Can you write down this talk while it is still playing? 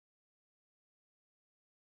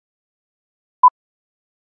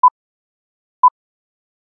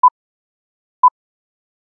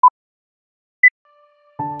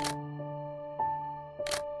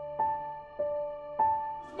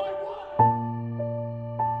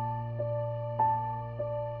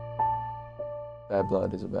Bad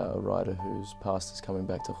Blood is about a writer whose past is coming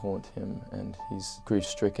back to haunt him, and he's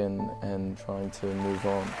grief-stricken and trying to move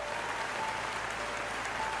on.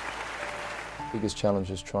 The biggest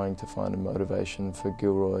challenge is trying to find a motivation for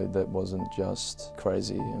Gilroy that wasn't just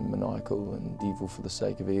crazy and maniacal and evil for the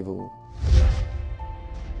sake of evil.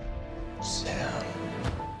 Sound.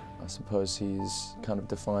 I suppose he's kind of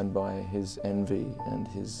defined by his envy and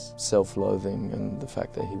his self-loathing and the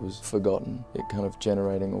fact that he was forgotten. It kind of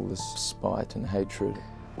generating all this spite and hatred.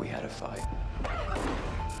 We had a fight.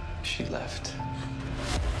 She left.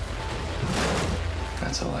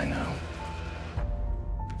 That's all I know.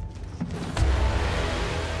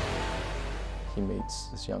 He meets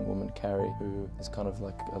this young woman, Carrie, who is kind of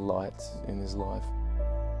like a light in his life.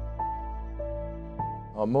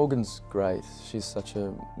 Oh, Morgan's great. She's such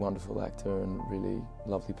a wonderful actor and really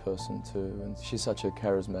lovely person too. And she's such a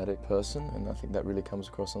charismatic person, and I think that really comes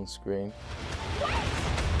across on screen.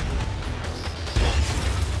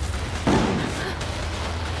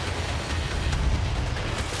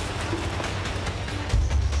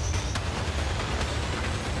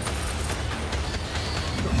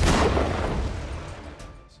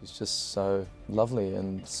 She's just so lovely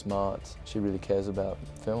and smart. She really cares about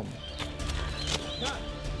film.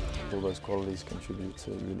 All those qualities contribute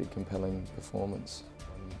to a really compelling performance.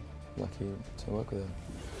 I'm lucky to work with her.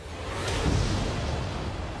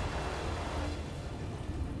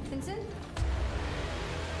 Vincent?